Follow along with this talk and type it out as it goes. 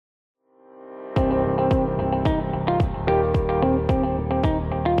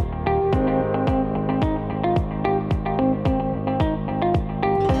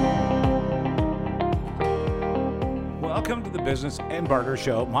Business and Barter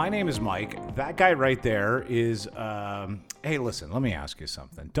Show. My name is Mike. That guy right there is, hey, listen, let me ask you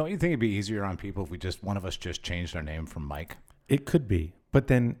something. Don't you think it'd be easier on people if one of us just changed our name from Mike? It could be, but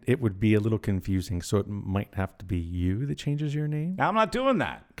then it would be a little confusing. So it might have to be you that changes your name. I'm not doing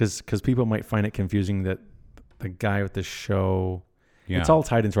that. Because people might find it confusing that the guy with the show, Yeah. it's all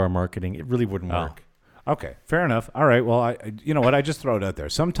tied into our marketing. It really wouldn't work. Okay, fair enough. All right, well, you know what? I just throw it out there.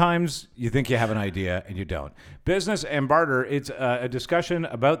 Sometimes you think you have an idea and you don't. Business and barter, it's a discussion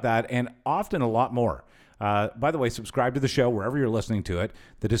about that and often a lot more. By the way, subscribe to the show wherever you're listening to it.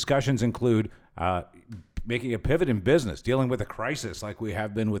 The discussions include making a pivot in business, dealing with a crisis like we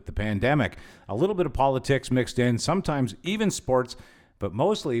have been with the pandemic, a little bit of politics mixed in, sometimes even sports, but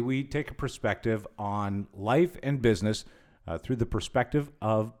mostly we take a perspective on life and business through the perspective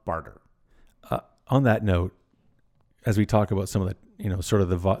of barter. On that note, as we talk about some of the, sort of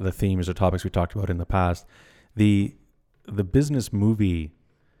the themes or topics we talked about in the past, the business movie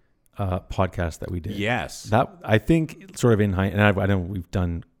podcast that we did. Yes. That I think sort of in high, and I know we've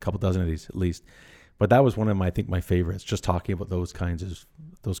done a couple dozen of these at least, but that was one of my favorites, just talking about those kinds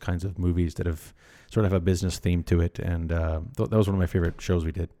of movies that have sort of have a business theme to it. And that was one of my favorite shows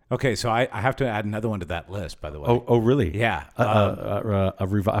we did. Okay, so I have to add another one to that list, by the way. Oh, really? Yeah.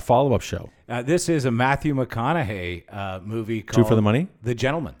 A follow-up show. This is a Matthew McConaughey movie called Two for the Money? The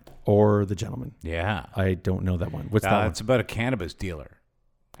Gentleman. Or The Gentleman. Yeah. I don't know that one. What's that one? It's about a cannabis dealer.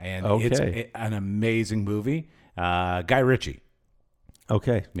 And Okay. it's an amazing movie. Guy Ritchie.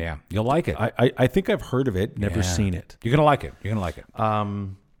 Okay. Yeah, you'll like it. I think I've heard of it, never seen it. You're going to like it.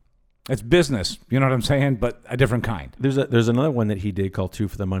 It's business, you know what I'm saying, but a different kind. There's another one that he did called Two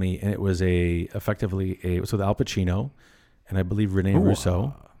for the Money, and it was it was with Al Pacino, and I believe Rene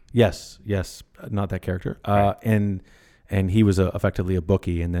Russo. Yes, not that character. Right. And he was effectively a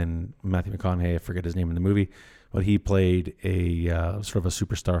bookie, and then Matthew McConaughey, I forget his name in the movie, but he played a sort of a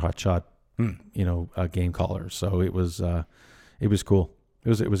superstar hotshot, a game caller. So it was cool.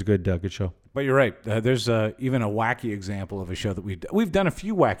 It was a good show. But you're right. There's even a wacky example of a show that we've done a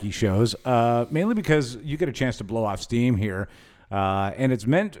few wacky shows, mainly because you get a chance to blow off steam here, and it's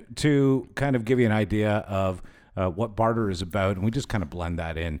meant to kind of give you an idea of what barter is about, and we just kind of blend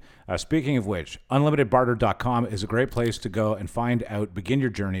that in. Speaking of which, unlimitedbarter.com is a great place to go and begin your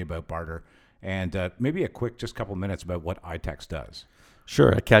journey about barter, and maybe a quick, just couple minutes about what ITEX does. Sure,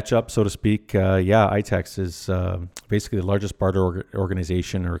 a catch up, so to speak. ITEX is basically the largest barter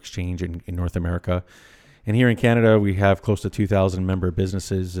organization or exchange in North America. And here in Canada, we have close to 2,000 member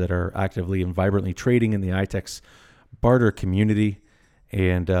businesses that are actively and vibrantly trading in the ITEX barter community.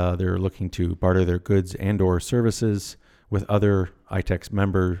 And they're looking to barter their goods and or services with other ITEX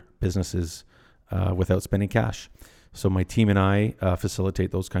member businesses without spending cash. So my team and I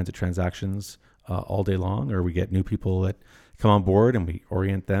facilitate those kinds of transactions all day long, or we get new people that come on board and we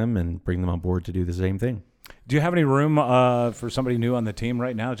orient them and bring them on board to do the same thing. Do you have any room for somebody new on the team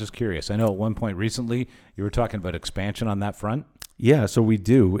right now? Just curious. I know at one point recently you were talking about expansion on that front. Yeah, so we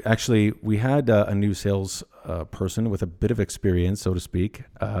do. Actually, we had a new sales person with a bit of experience, so to speak.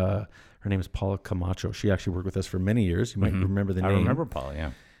 Her name is Paula Camacho. She actually worked with us for many years. You might remember the name. I remember Paula,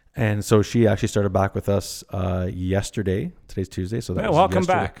 yeah. And so she actually started back with us yesterday. Today's Tuesday, so that was welcome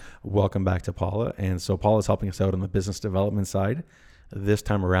yesterday. back. Welcome back to Paula. And so Paula's helping us out on the business development side this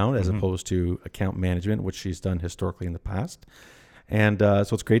time around, as opposed to account management, which she's done historically in the past. And so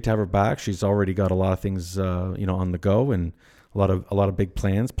it's great to have her back. She's already got a lot of things, on the go, and a lot of big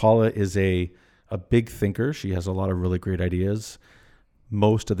plans. Paula is a big thinker. She has a lot of really great ideas.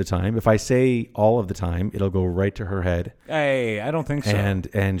 Most of the time, if I say all of the time, it'll go right to her head. Hey, I don't think so.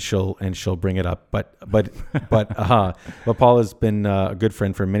 And she'll bring it up. But Paula's been a good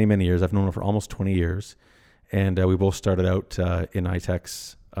friend for many years. I've known her for almost 20 years, and we both started out in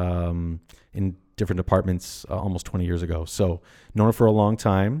ITEX in different departments almost 20 years ago. So known her for a long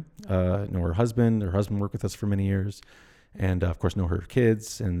time. Know her husband. Her husband worked with us for many years, and of course know her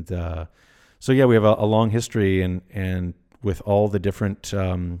kids. And so yeah, we have a long history and with all the different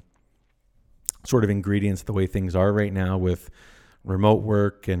sort of ingredients, the way things are right now with remote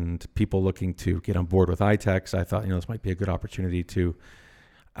work and people looking to get on board with ITEX, I thought, this might be a good opportunity to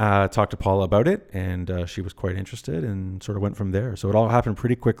talk to Paula about it. And she was quite interested and sort of went from there. So it all happened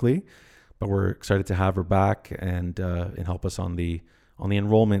pretty quickly, but we're excited to have her back and help us on the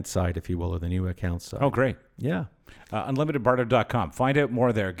enrollment side, if you will, or the new accounts side. Oh, great. Yeah. Unlimitedbarter.com. Find out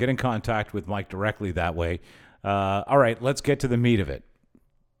more there. Get in contact with Mike directly that way. All right, let's get to the meat of it.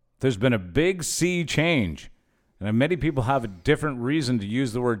 There's been a big sea change, and many people have a different reason to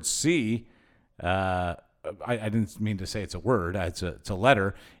use the word sea. I didn't mean to say it's a word. It's a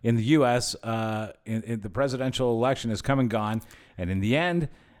letter. In the U.S., in the presidential election has come and gone, and in the end,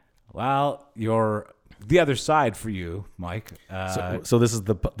 well, you're the other side for you, Mike. So this is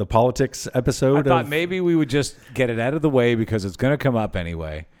the politics episode. I thought maybe we would just get it out of the way because it's going to come up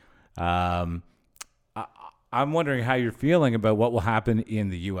anyway. I'm wondering how you're feeling about what will happen in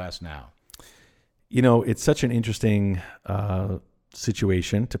the U.S. now. It's such an interesting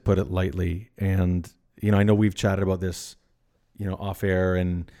situation, to put it lightly. And, I know we've chatted about this, off air,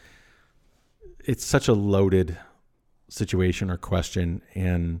 and it's such a loaded situation or question.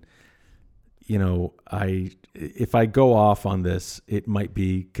 And, if I go off on this, it might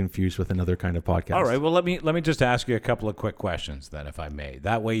be confused with another kind of podcast. All right. Well, let me just ask you a couple of quick questions then, if I may.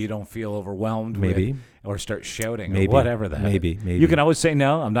 That way you don't feel overwhelmed or start shouting or whatever the heck. Maybe. You can always say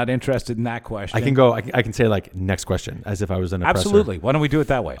no. I'm not interested in that question. I can say like next question as if I was an oppressor. Absolutely. Why don't we do it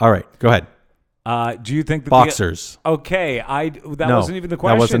that way? All right. Go ahead. Do you think that boxers? Okay. That wasn't even the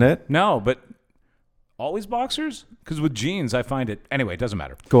question. That wasn't it? No, but always boxers? Because with jeans, I find it. Anyway, it doesn't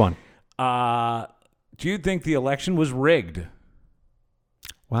matter. Go on. Do you think the election was rigged?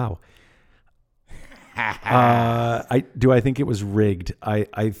 Wow. I think it was rigged.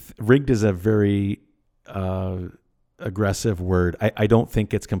 Rigged is a very aggressive word. I don't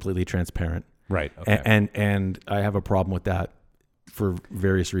think it's completely transparent. Right. Okay. And I have a problem with that for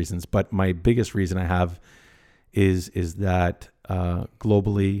various reasons. But my biggest reason I have is that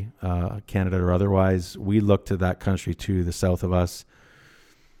globally, Canada or otherwise, we look to that country to the south of us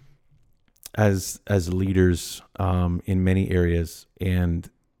as leaders in many areas, and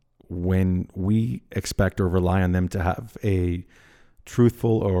when we expect or rely on them to have a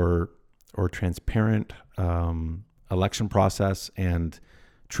truthful or transparent election process and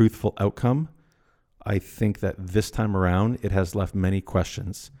truthful outcome, I think that this time around it has left many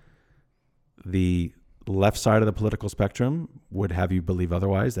questions. The left side of the political spectrum would have you believe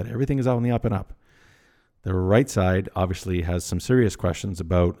otherwise, that everything is on the up and up. The right side obviously has some serious questions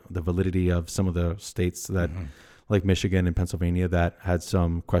about the validity of some of the states that, like Michigan and Pennsylvania, that had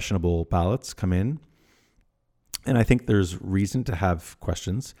some questionable ballots come in. And I think there's reason to have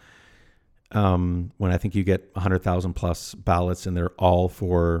questions. When I think you get 100,000 plus ballots and they're all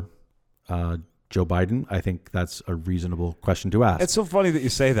for Joe Biden, I think that's a reasonable question to ask. It's so funny that you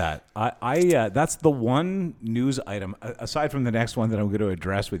say that. I that's the one news item, aside from the next one that I'm going to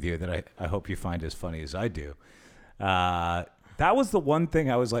address with you, that I hope you find as funny as I do. That was the one thing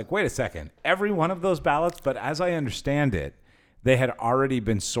I was like, wait a second, every one of those ballots, but as I understand it, they had already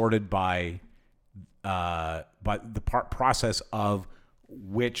been sorted by the process of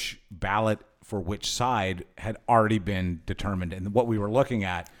which ballot for which side had already been determined. And what we were looking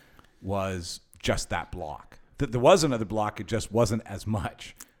at was just that block. There was another block, it just wasn't as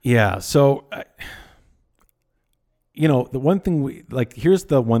much. Yeah. So, the one thing here's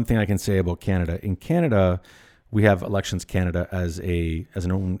the one thing I can say about Canada. In Canada, we have Elections Canada as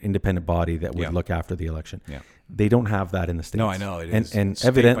an own independent body that would look after the election. Yeah. They don't have that in the States. No, I know. It is. And state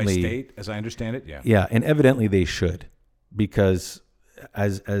evidently, by state, as I understand it. Yeah. Yeah. And evidently they should, because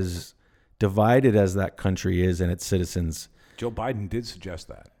as divided as that country is and its citizens, Joe Biden did suggest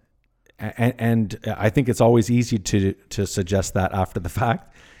that. And I think it's always easy to suggest that after the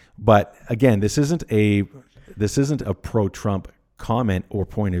fact. But again, this isn't a pro-Trump comment or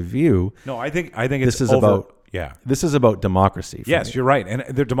point of view. No, I think this is about This is about democracy. Yes, you're right. And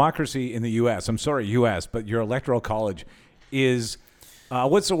the democracy in the U.S. I'm sorry, U.S., but your electoral college is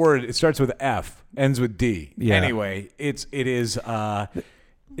what's the word? It starts with F, ends with D. Yeah. Anyway, it is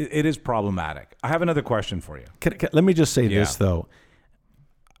problematic. I have another question for you. Let me just say this though.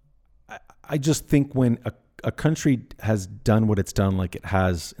 I just think when a country has done what it's done, like it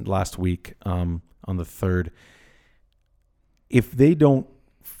has last week on the 3rd, if they don't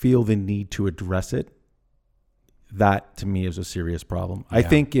feel the need to address it, that to me is a serious problem. Yeah. I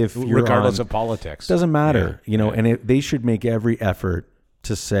think if you're regardless of politics, doesn't matter, and they should make every effort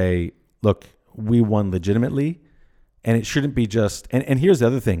to say, look, we won legitimately, and it shouldn't be just, and here's the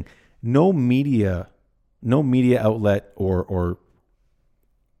other thing, no media outlet or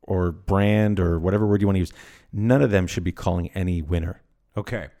brand or whatever word you want to use, none of them should be calling any winner.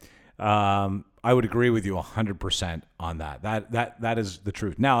 Okay. I would agree with you 100% on that. That is the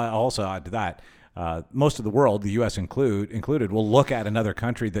truth. Now, I'll also add to that, most of the world, the U.S. included, will look at another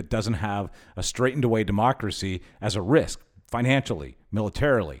country that doesn't have a straightened away democracy as a risk, financially,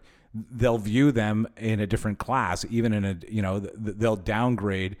 militarily. They'll view them in a different class, even in they'll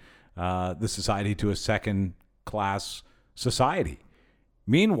downgrade the society to a second class society.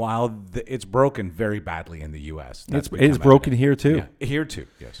 Meanwhile, it's broken very badly in the U.S. It is broken here too. Yeah, here too,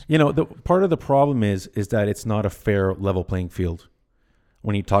 yes. The part of the problem is that it's not a fair level playing field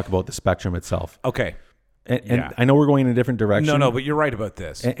when you talk about the spectrum itself. Okay. And I know we're going in a different direction. No, but you're right about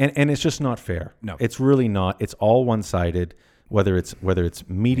this. And it's just not fair. No. It's really not. It's all one-sided, whether it's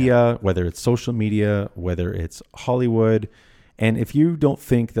media, whether it's social media, whether it's Hollywood. And if you don't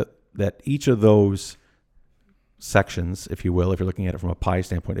think that each of those sections, if you will, if you're looking at it from a pie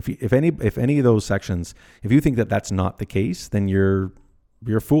standpoint, if any of those sections, if you think that that's not the case, then you're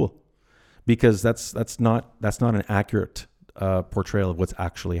a fool, because that's not an accurate portrayal of what's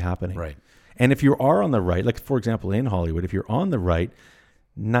actually happening. Right. And if you are on the right, like for example in Hollywood, if you're on the right,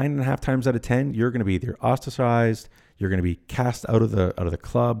 9.5 times out of 10, you're going to be either ostracized, you're going to be cast out of the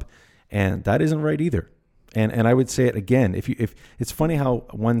club, and that isn't right either. And I would say it again, if it's funny how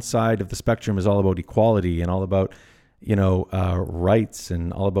one side of the spectrum is all about equality and all about rights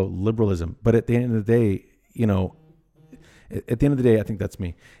and all about liberalism, but at the end of the day, I think that's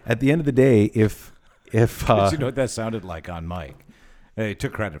me. At the end of the day, if you know what that sounded like on mic? He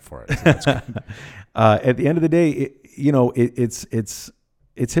took credit for it. So that's good. At the end of the day, it's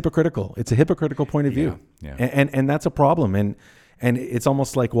hypocritical. It's a hypocritical point of view, and that's a problem. And it's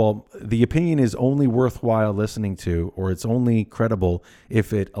almost like, well, the opinion is only worthwhile listening to, or it's only credible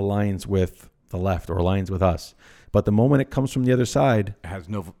if it aligns with the left or aligns with us. But the moment it comes from the other side,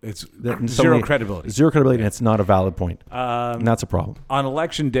 it's zero credibility. Zero credibility, and it's not a valid point. And that's a problem. On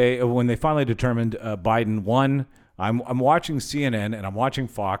election day, when they finally determined Biden won, I'm watching CNN and I'm watching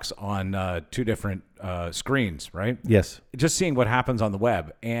Fox on two different screens, right? Yes. Just seeing what happens on the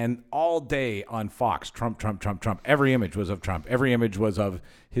web. And all day on Fox, Trump, Trump, Trump, Trump. Every image was of Trump. Every image was of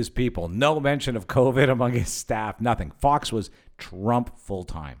his people. No mention of COVID among his staff, nothing. Fox was Trump full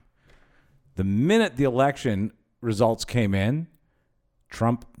time. The minute the election results came in,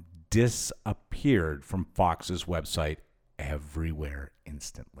 Trump disappeared from Fox's website everywhere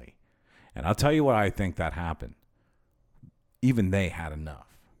instantly. And I'll tell you what I think that happened. Even they had enough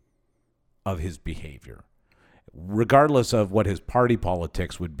of his behavior, regardless of what his party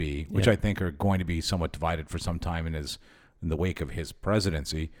politics would be, which I think are going to be somewhat divided for some time in the wake of his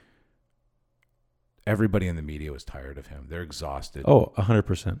presidency. Everybody in the media was tired of him. They're exhausted. Oh,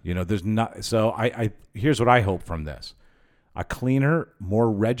 100%. There's not. So I here's what I hope from this: a cleaner,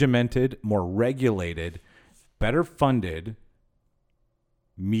 more regimented, more regulated, better funded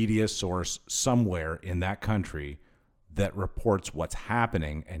media source somewhere in that country that reports what's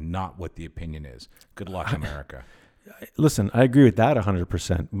happening and not what the opinion is. Good luck, America. Listen, I agree with that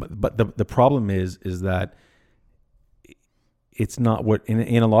 100%. But the problem is that it's not what,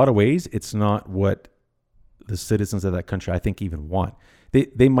 in a lot of ways, it's not what the citizens of that country, I think, even want.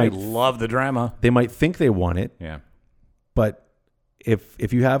 They might love the drama. They might think they want it. Yeah. But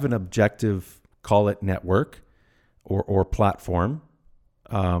if you have an objective, call it network or platform,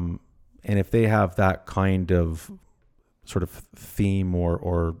 and if they have that kind of sort of theme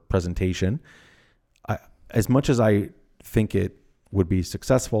or presentation, as much as I think it would be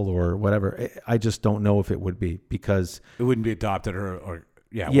successful or whatever, I just don't know if it would be, because it wouldn't be adopted or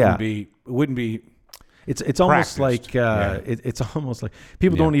it wouldn't be it's almost like it's almost like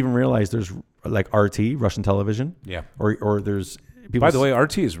people don't even realize there's like RT, Russian television, or there's people. By the way,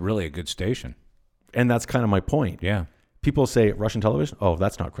 RT is really a good station, and that's kind of my point. Yeah, people say Russian television, oh,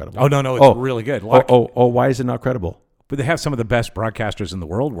 that's not credible. Oh no, it's really good. Why is it not credible? But they have some of the best broadcasters in the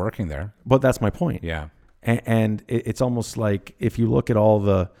world working there. But that's my point. Yeah. And it's almost like if you look at all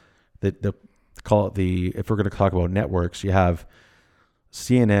the call it if we're going to talk about networks, you have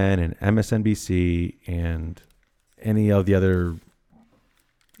CNN and MSNBC and any of the other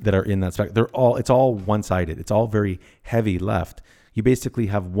that are in that spectrum. It's all one-sided. It's all very heavy left. You basically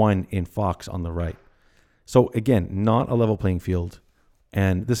have one in Fox on the right. So again, not a level playing field.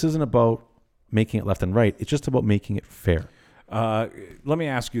 And this isn't about making it left and right. It's just about making it fair. Let me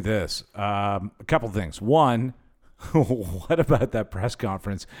ask you this. A couple things. One, what about that press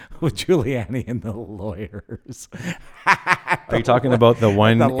conference with Giuliani and the lawyers? Are you talking about the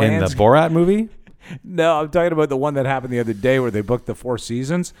one in the Borat movie? No, I'm talking about the one that happened the other day where they booked the Four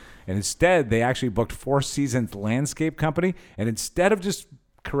Seasons, and instead they actually booked Four Seasons Landscape Company, and instead of just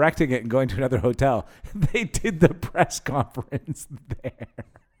correcting it and going to another hotel, they did the press conference there.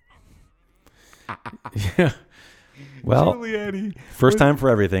 Yeah. Well, Giuliani first time for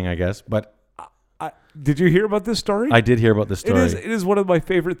everything, I guess. But did you hear about this story? I did hear about this story. It is one of my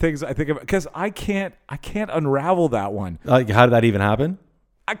favorite things I think of, because I can't unravel that one. Like, how did that even happen?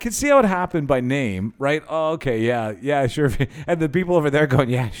 I can see how it happened by name, right? Oh, okay, yeah, sure. And the people over there going,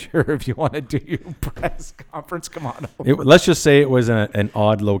 yeah, sure. If you want to do your press conference, come on over. Let's just say it was an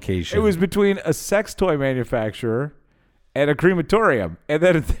odd location. It was between a sex toy manufacturer and a crematorium, and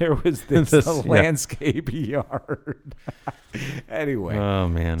then there was this landscape yard. Anyway. Oh,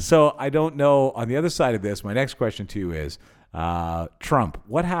 man. So I don't know. On the other side of this, my next question to you is, Trump,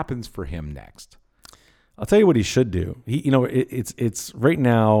 what happens for him next? I'll tell you what he should do. It's right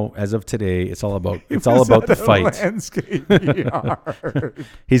now, as of today, it's all about the fight. Landscape yard.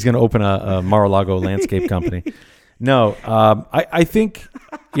 He's going to open a Mar-a-Lago landscape company. No, I think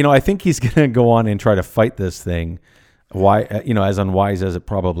he's going to go on and try to fight this thing. Why, as unwise as it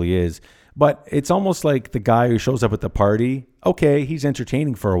probably is. But it's almost like the guy who shows up at the party. Okay, he's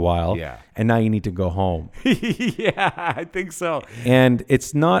entertaining for a while, and now you need to go home. Yeah, I think so. And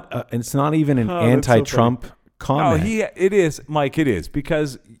it's not even an anti-Trump comment. No, it is, Mike. It is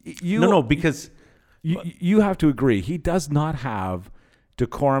because because you have to agree he does not have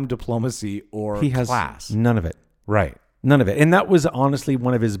decorum, diplomacy, or class. None of it. Right. None of it. And that was honestly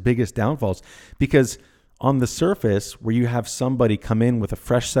one of his biggest downfalls because on the surface, where you have somebody come in with a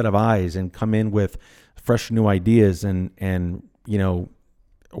fresh set of eyes and come in with fresh new ideas and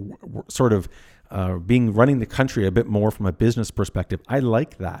sort of running the country a bit more from a business perspective, I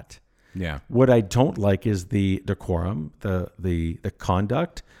like that. Yeah. What I don't like is the decorum, the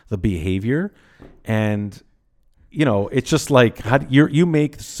conduct, the behavior, and it's just like you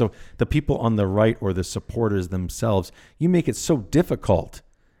make the people on the right or the supporters themselves, you make it so difficult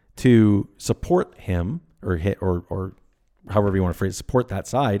to support him or however you want to phrase it, support that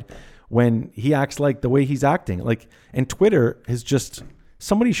side when he acts like the way he's acting. And Twitter has just,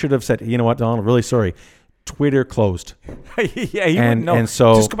 somebody should have said, you know what, Donald, really sorry. Twitter closed. Yeah, and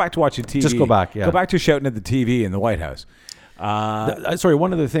so just go back to watching TV. Just go back, yeah. Go back to shouting at the TV in the White House. Sorry,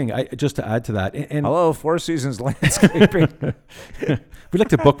 one other thing, just to add to that. And hello, Four Seasons Landscaping. We'd like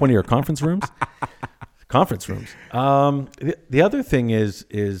to book one of your conference rooms. The other thing is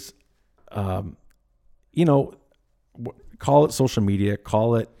call it social media,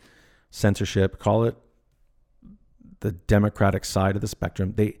 call it censorship, call it the Democratic side of the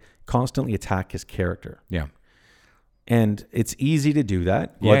spectrum. They constantly attack his character. Yeah. And it's easy to do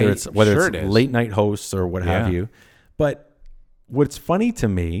that, whether it's late night hosts or what have you. But what's funny to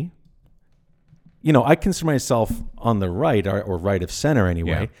me, I consider myself on the right or right of center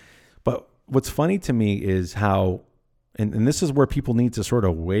anyway. Yeah. But what's funny to me is how, and this is where people need to sort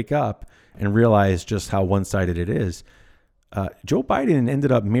of wake up and realize just how one-sided it is. Joe Biden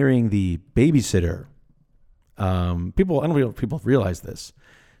ended up marrying the babysitter. I don't know if people realize this.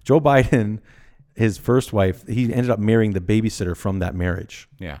 Joe Biden, his first wife, he ended up marrying the babysitter from that marriage.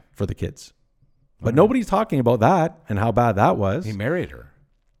 Yeah. For the kids. But nobody's talking about that and how bad that was. He married her.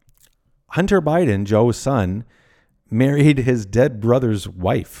 Hunter Biden, Joe's son, married his dead brother's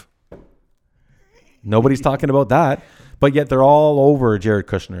wife. Nobody's talking about that. But yet they're all over Jared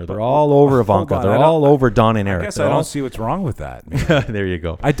Kushner. They're all over Ivanka. They're all over Don and Eric. I guess I don't see what's wrong with that. There you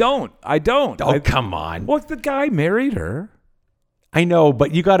go. I don't. Oh, come on. Well, the guy married her. I know,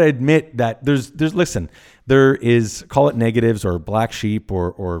 but you got to admit that there is, call it negatives or black sheep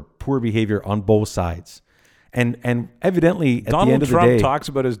or poor behavior on both sides. And evidently at the end of the day, Donald Trump talks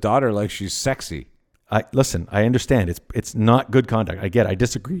about his daughter like she's sexy. I understand. It's not good conduct. I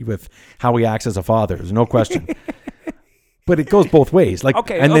disagree with how he acts as a father. There's no question. But it goes both ways. Then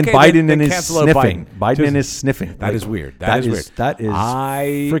Biden and his sniffing. Biden and his sniffing. That is weird. That is weird. That is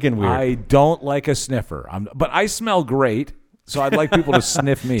freaking weird. I don't like a sniffer. But I smell great, so I'd like people to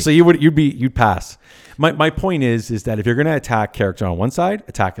sniff me. So you'd pass. My point is that if you're going to attack character on one side,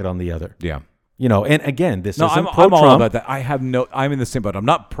 attack it on the other. Yeah. And again, this isn't pro-Trump. I'm all about that. I'm in the same boat. I'm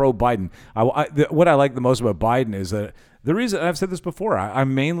not pro-Biden. What I like the most about Biden is that the reason, I've said this before, I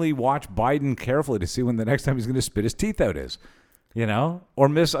mainly watch Biden carefully to see when the next time he's going to spit his teeth out is, or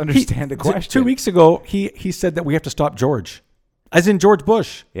misunderstand the question. 2 weeks ago, he said that we have to stop George, as in George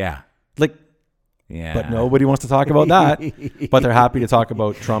Bush. Yeah. Yeah. But nobody wants to talk about that. But they're happy to talk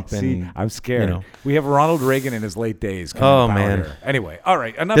about Trump. See, I'm scared. We have Ronald Reagan in his late days. Oh, man. Here. Anyway, all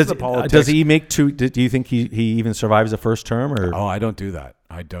right. Enough of the politics. Does he make two? Do you think he even survives a first term? Or? Oh, I don't do that.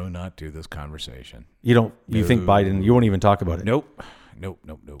 I do not do this conversation. You don't? You think Biden? You won't even talk about it? Nope.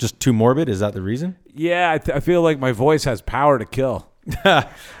 Just too morbid? Is that the reason? Yeah, I feel like my voice has power to kill.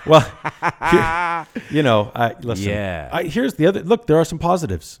 Well, listen. Yeah. Here's the other. Look, there are some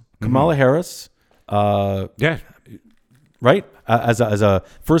positives. Kamala Harris. Yeah. Right. As a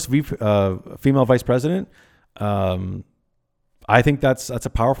first female vice president, I think that's a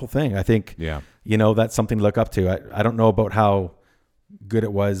powerful thing. I think, that's something to look up to. I don't know about how good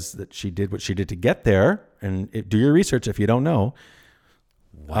it was that she did what she did to get there. And do your research if you don't know.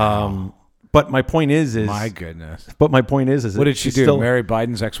 Wow. But my point is My goodness. But my point is What did she do? Marry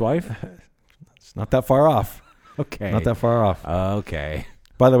Biden's ex-wife? It's not that far off. Okay. Not that far off. Okay.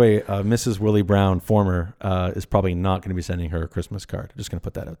 By the way, Mrs. Willie Brown, former, is probably not going to be sending her a Christmas card. Just going to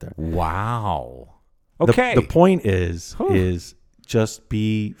put that out there. Wow. Okay. The point is just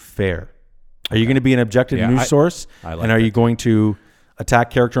be fair. Are you going to be an objective news source? And are you going to attack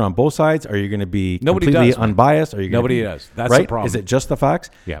character on both sides? Are you going to be completely unbiased? Are you Nobody does. That's the problem. Is it just the facts?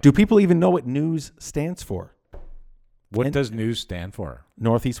 Yeah. Do people even know what news stands for? What does news stand for?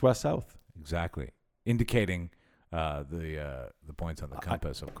 North, east, west, south. Exactly. Indicating the points on the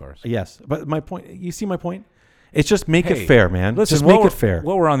compass, of course. Yes. But my point, you see my point? It's just make it fair, man. Listen, just make it fair.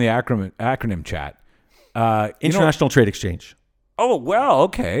 Well, we're on the acronym chat. International Trade Exchange. Oh, well,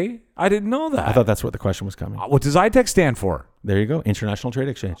 okay. I didn't know that. I thought that's what the question was coming. What does ITEX stand for? There you go. International Trade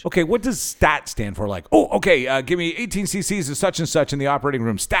Exchange. Okay, what does STAT stand for? Like, give me 18 cc's of such and such in the operating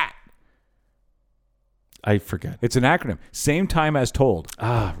room. STAT. I forget. It's an acronym. Same time as told.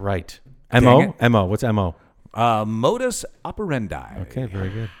 Ah, right. MO? MO. What's MO? Modus operandi. Okay, very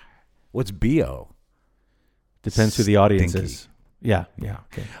good. What's BO? Depends who the audience is. Yeah.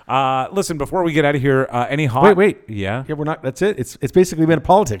 Okay. Listen, before we get out of here, any hot... Wait. Yeah? Yeah, we're not... That's it. It's basically been a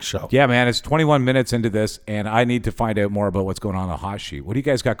politics show. Yeah, man. It's 21 minutes into this, and I need to find out more about what's going on the hot sheet. What do you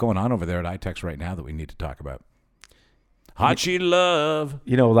guys got going on over there at ITEX right now that we need to talk about? Hot sheet love.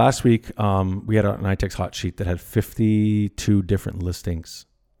 Last week, we had an ITEX hot sheet that had 52 different listings.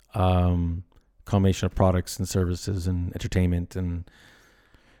 Combination of products and services and entertainment and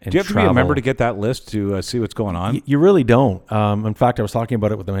do you have to be a member to get that list to see what's going on? You really don't. In fact, I was talking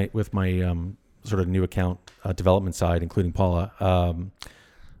about it with my sort of new account development side, including Paula,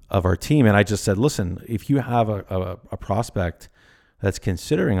 of our team. And I just said, listen, if you have a prospect that's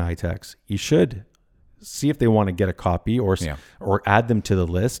considering ITEX, you should see if they want to get a copy or add them to the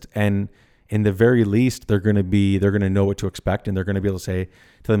list. And in the very least, they're going to know what to expect, and they're going to be able to say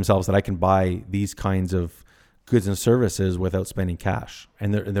to themselves that I can buy these kinds of goods and services without spending cash.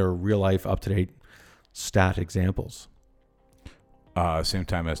 And they're real life, up to date stat examples. Same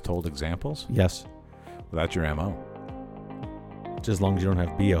time as told examples? Yes. Well, that's your MO. Just as long as you don't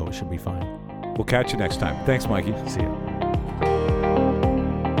have BO, it should be fine. We'll catch you next time. Thanks, Mikey. See you.